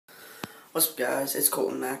What's up, guys? It's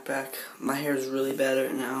Colton Mac back. My hair is really bad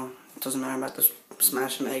right now. It doesn't matter, I'm about to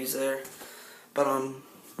smash some eggs there. But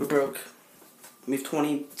we're broke. We have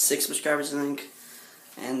 26 subscribers, I think,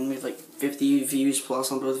 and we have like 50 views plus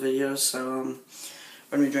on both videos. So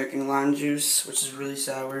we're gonna be drinking lime juice, which is really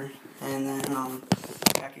sour, and then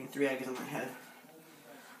cracking 3 eggs on my head.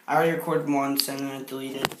 I already recorded once and then I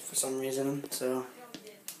deleted it for some reason. So.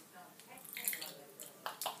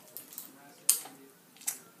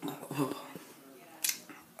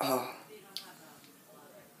 Oh.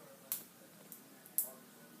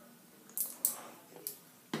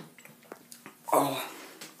 Oh,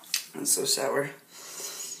 that's so sour.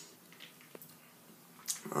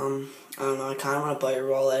 I don't know, I kind of want to bite a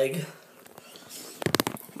raw egg.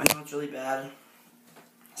 I know it's really bad.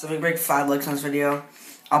 So if we break 5 legs on this video,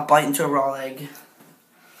 I'll bite into a raw egg.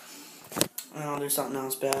 And I'll do something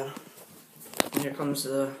else bad. And here comes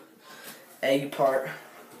the egg part.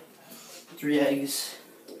 3 eggs.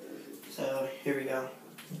 So here we go.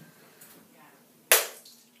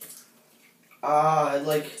 It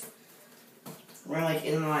went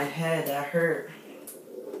in my head. That hurt.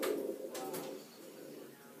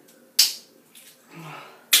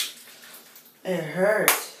 It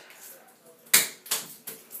hurts.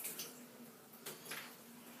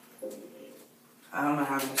 I don't know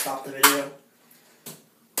how I'm gonna stop the video.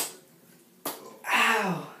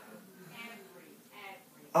 Ow!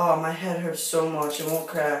 Oh, my head hurts so much. It won't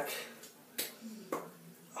crack.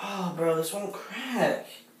 Oh, bro, this won't crack.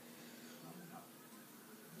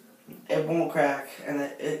 It won't crack,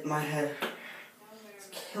 and my head is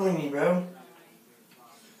killing me, bro.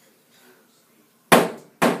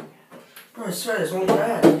 Bro, I swear this won't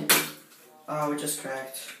crack. Oh, it just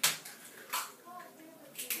cracked.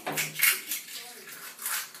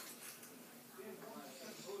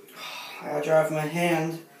 I gotta dry off my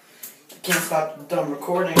hand. I can't stop the dumb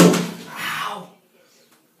recording. Ow!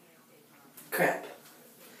 Crap.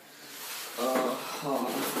 Oh,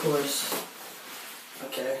 of course.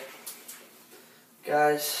 Okay.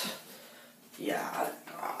 Guys. Yeah.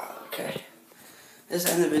 Okay. This is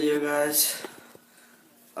the end of the video, guys.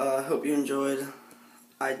 I hope you enjoyed.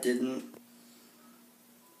 I didn't.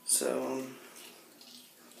 So,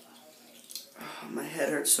 my head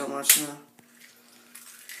hurts so much now.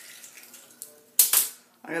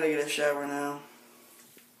 I gotta get a shower now.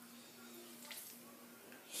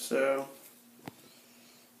 So,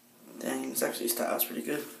 dang, this actually styles pretty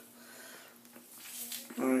good.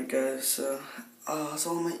 Alright, guys, so, it's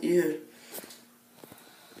all in my ear.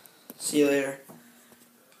 See you later.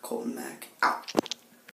 Colton Mac, out.